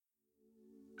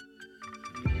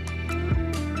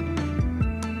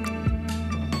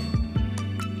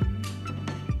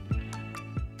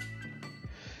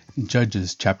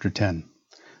Judges chapter 10.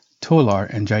 Tolar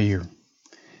and Jair.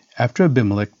 After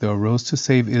Abimelech there arose to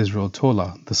save Israel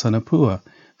Tola, the son of Puah,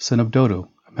 son of Dodo,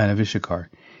 a man of Issachar,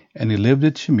 and he lived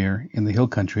at Shamir in the hill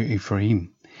country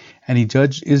Ephraim. And he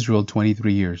judged Israel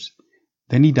 23 years.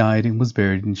 Then he died and was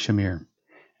buried in Shamir.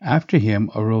 After him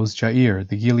arose Jair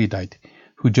the Gileadite,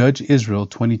 who judged Israel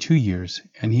 22 years,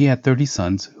 and he had 30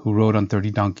 sons who rode on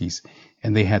 30 donkeys,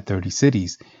 and they had 30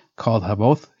 cities, called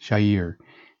Haboth Jair,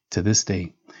 to this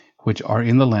day, which are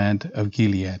in the land of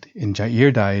Gilead. And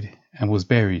Jair died and was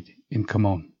buried in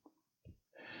Kamon.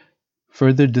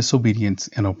 Further disobedience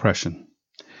and oppression.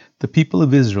 The people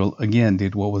of Israel again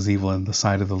did what was evil in the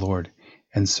sight of the Lord,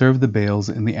 and served the Baals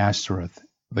and the Ashtoreth,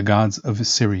 the gods of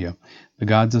Assyria, the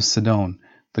gods of Sidon,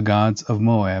 the gods of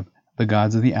Moab, the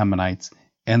gods of the Ammonites,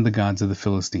 and the gods of the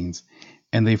Philistines.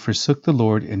 And they forsook the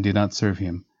Lord and did not serve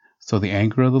him. So the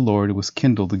anger of the Lord was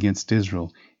kindled against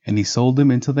Israel, and he sold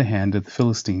them into the hand of the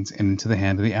Philistines and into the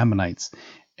hand of the Ammonites.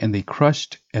 And they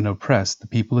crushed and oppressed the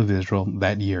people of Israel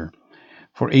that year.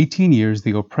 For 18 years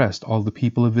they oppressed all the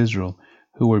people of Israel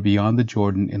who were beyond the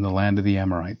Jordan in the land of the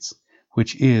Amorites,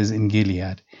 which is in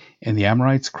Gilead. And the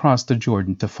Amorites crossed the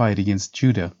Jordan to fight against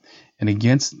Judah, and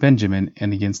against Benjamin,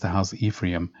 and against the house of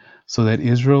Ephraim, so that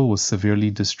Israel was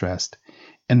severely distressed.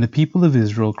 And the people of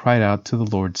Israel cried out to the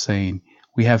Lord, saying,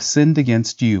 We have sinned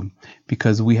against you,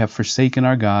 because we have forsaken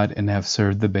our God and have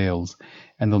served the Baals.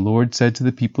 And the Lord said to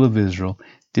the people of Israel,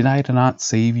 Did I not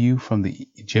save you from the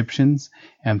Egyptians,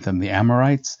 and from the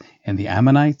Amorites, and the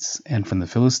Ammonites, and from the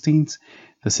Philistines?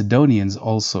 The Sidonians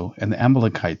also, and the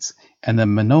Amalekites, and the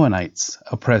Manoanites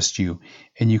oppressed you,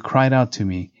 and you cried out to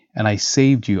me, and I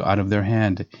saved you out of their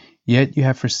hand. Yet you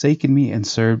have forsaken me and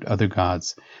served other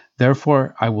gods.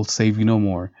 Therefore I will save you no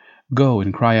more. Go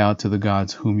and cry out to the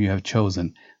gods whom you have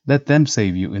chosen. Let them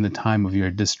save you in the time of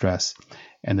your distress.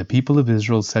 And the people of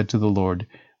Israel said to the Lord,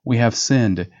 We have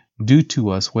sinned. Do to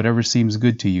us whatever seems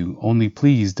good to you. Only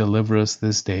please deliver us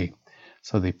this day.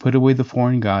 So they put away the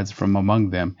foreign gods from among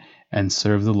them and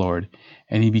served the Lord.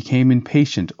 And he became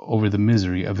impatient over the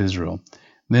misery of Israel.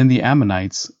 Then the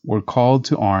Ammonites were called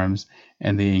to arms,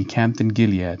 and they encamped in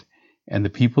Gilead. And the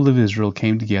people of Israel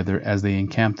came together as they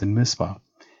encamped in Mizpah.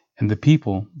 And the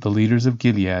people, the leaders of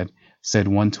Gilead, said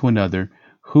one to another,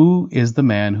 Who is the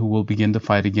man who will begin to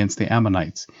fight against the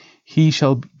Ammonites? He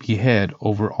shall be head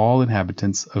over all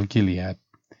inhabitants of Gilead.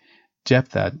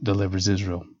 Jephthah delivers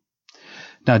Israel.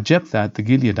 Now Jephthah the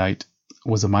Gileadite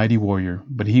was a mighty warrior,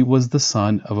 but he was the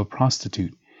son of a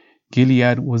prostitute.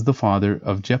 Gilead was the father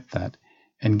of Jephthah,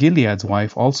 and Gilead's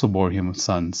wife also bore him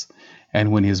sons.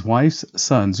 And when his wife's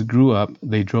sons grew up,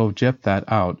 they drove Jephthah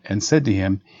out, and said to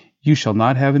him, You shall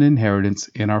not have an inheritance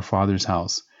in our father's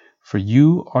house, for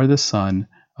you are the son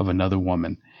of another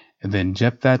woman. And then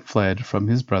Jephthah fled from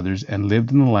his brothers and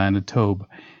lived in the land of Tob,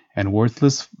 and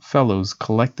worthless fellows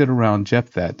collected around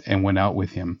Jephthah and went out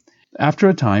with him. After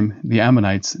a time, the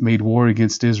Ammonites made war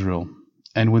against Israel.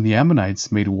 And when the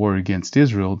Ammonites made war against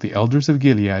Israel, the elders of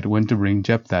Gilead went to bring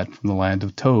Jephthah from the land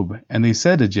of Tob. And they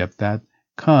said to Jephthah,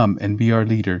 Come and be our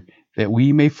leader, that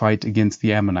we may fight against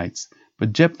the Ammonites.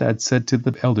 But Jephthah said to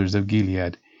the elders of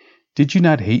Gilead, Did you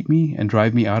not hate me and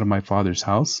drive me out of my father's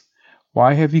house?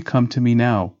 Why have you come to me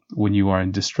now, when you are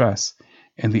in distress?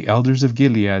 And the elders of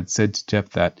Gilead said to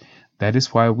Jephthah, That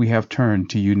is why we have turned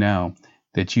to you now,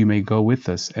 that you may go with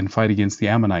us and fight against the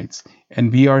Ammonites,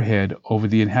 and be our head over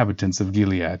the inhabitants of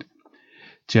Gilead.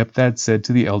 Jephthah said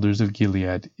to the elders of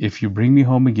Gilead, If you bring me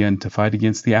home again to fight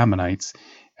against the Ammonites,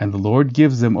 and the Lord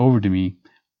gives them over to me,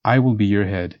 I will be your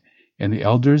head. And the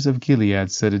elders of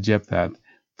Gilead said to Jephthah,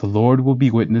 The Lord will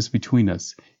be witness between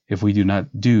us, if we do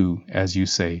not do as you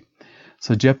say.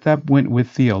 So Jephthah went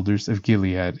with the elders of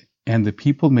Gilead, and the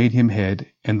people made him head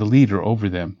and the leader over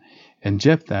them. And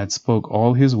Jephthah spoke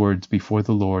all his words before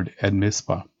the Lord at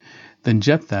Mizpah. Then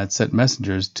Jephthah sent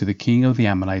messengers to the king of the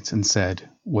Ammonites and said,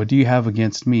 What do you have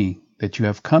against me, that you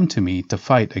have come to me to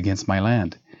fight against my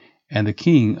land? And the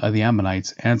king of the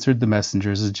Ammonites answered the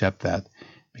messengers of Jephthah,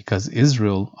 Because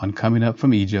Israel, on coming up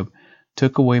from Egypt,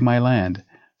 took away my land,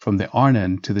 from the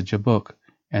Arnon to the Jabbok,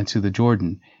 and to the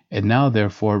Jordan, and now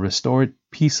therefore restore it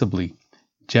peaceably.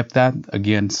 Jephthah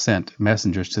again sent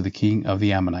messengers to the king of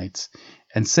the Ammonites,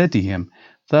 and said to him,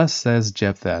 Thus says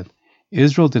Jephthah,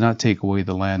 Israel did not take away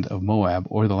the land of Moab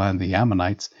or the land of the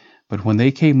Ammonites, but when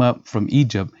they came up from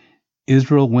Egypt,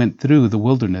 Israel went through the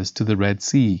wilderness to the Red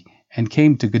Sea, and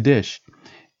came to Kadesh.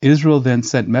 Israel then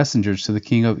sent messengers to the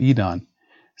king of Edom,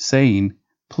 saying,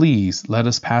 Please let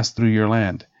us pass through your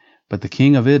land. But the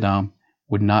king of Edom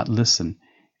would not listen.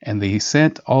 And they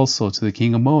sent also to the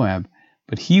king of Moab,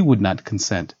 but he would not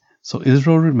consent. So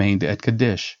Israel remained at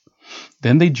Kadesh.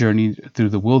 Then they journeyed through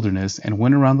the wilderness and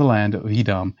went around the land of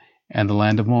Edom and the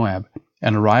land of Moab,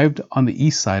 and arrived on the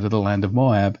east side of the land of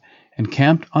Moab, and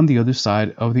camped on the other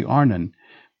side of the Arnon.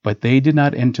 But they did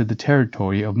not enter the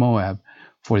territory of Moab,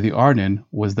 for the Arnon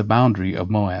was the boundary of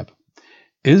Moab.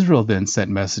 Israel then sent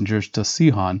messengers to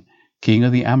Sihon, king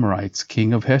of the Amorites,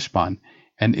 king of Heshbon,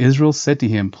 and Israel said to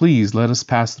him, Please let us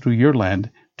pass through your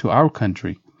land to our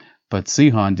country. But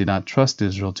Sihon did not trust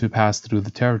Israel to pass through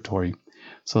the territory.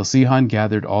 So Sihon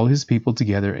gathered all his people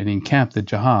together and encamped at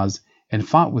Jahaz, and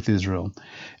fought with Israel.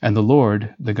 And the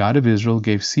Lord, the God of Israel,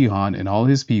 gave Sihon and all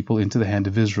his people into the hand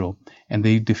of Israel, and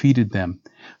they defeated them.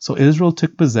 So Israel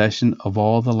took possession of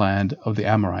all the land of the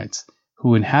Amorites,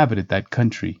 who inhabited that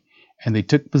country, and they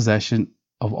took possession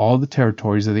of all the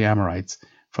territories of the Amorites,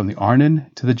 from the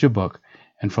Arnon to the Jabbok,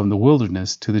 and from the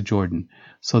wilderness to the Jordan.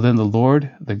 So then the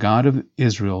Lord, the God of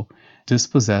Israel,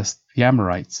 dispossessed the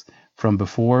Amorites from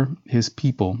before his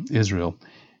people Israel.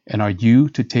 And are you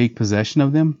to take possession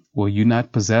of them? Will you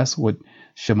not possess what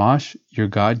Shamash your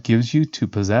God gives you to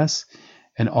possess?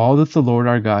 And all that the Lord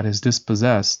our God has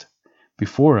dispossessed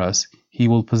before us, he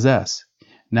will possess.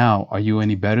 Now, are you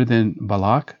any better than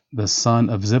Balak, the son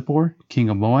of Zippor, king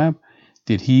of Moab?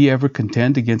 Did he ever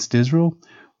contend against Israel,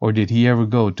 or did he ever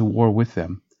go to war with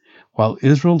them? While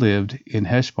Israel lived in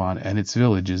Heshbon and its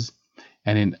villages,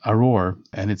 and in Aroer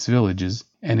and its villages,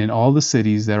 and in all the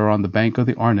cities that are on the bank of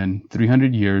the Arnon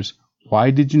 300 years,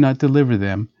 why did you not deliver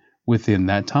them within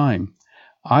that time?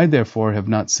 I therefore have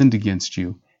not sinned against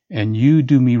you, and you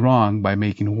do me wrong by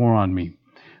making war on me.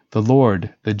 The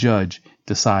Lord, the judge,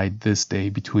 decide this day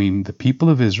between the people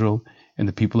of Israel and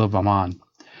the people of Ammon.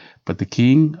 But the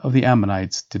king of the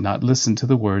Ammonites did not listen to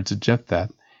the words of Jephthah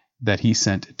that he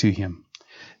sent to him.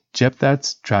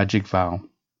 Jephthah's tragic vow.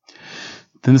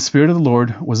 Then the Spirit of the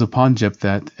Lord was upon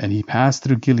Jephthah, and he passed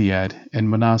through Gilead and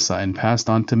Manasseh, and passed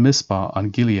on to Mizpah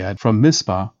on Gilead. From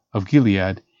Mizpah of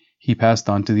Gilead he passed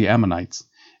on to the Ammonites.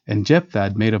 And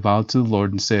Jephthah made a vow to the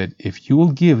Lord and said, If you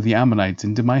will give the Ammonites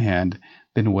into my hand,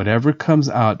 then whatever comes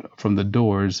out from the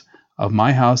doors of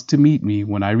my house to meet me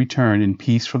when I return in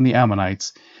peace from the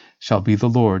Ammonites shall be the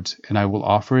Lord's, and I will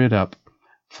offer it up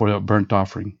for a burnt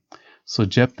offering. So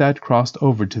Jephthah crossed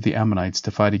over to the Ammonites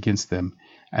to fight against them,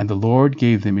 and the Lord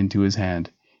gave them into his hand.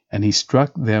 And he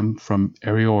struck them from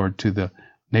Aroer to the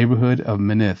neighborhood of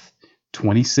Menith,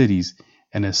 20 cities,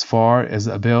 and as far as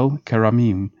Abel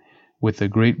Keramim, with a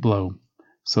great blow.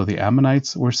 So the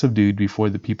Ammonites were subdued before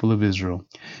the people of Israel.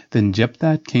 Then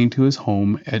Jephthah came to his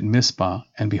home at Mizpah,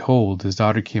 and behold, his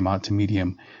daughter came out to meet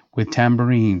him, with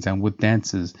tambourines and with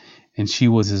dances, and she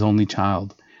was his only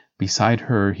child. Beside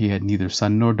her he had neither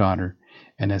son nor daughter.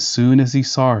 And as soon as he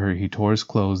saw her, he tore his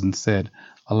clothes and said,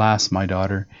 Alas, my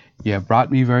daughter, you have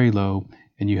brought me very low,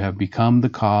 and you have become the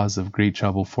cause of great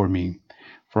trouble for me.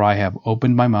 For I have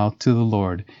opened my mouth to the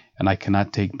Lord, and I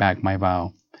cannot take back my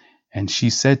vow. And she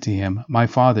said to him, My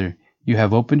father, you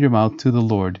have opened your mouth to the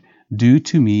Lord. Do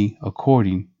to me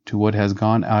according to what has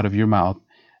gone out of your mouth,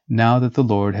 now that the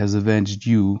Lord has avenged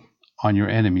you on your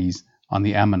enemies, on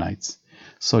the Ammonites.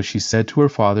 So she said to her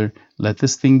father, Let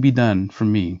this thing be done for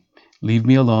me. Leave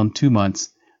me alone 2 months,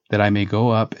 that I may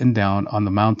go up and down on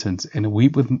the mountains and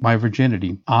weep with my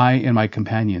virginity, I and my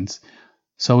companions.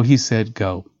 So he said,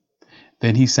 Go.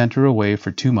 Then he sent her away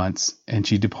for 2 months, and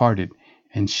she departed,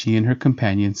 and she and her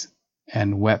companions,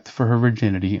 and wept for her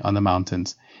virginity on the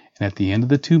mountains. And at the end of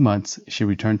the 2 months she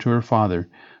returned to her father,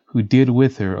 who did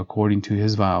with her according to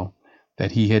his vow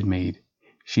that he had made.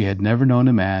 She had never known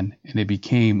a man, and it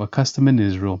became a custom in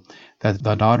Israel that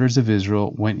the daughters of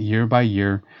Israel went year by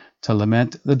year to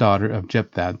lament the daughter of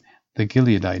Jephthah the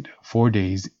Gileadite 4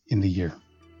 days in the year.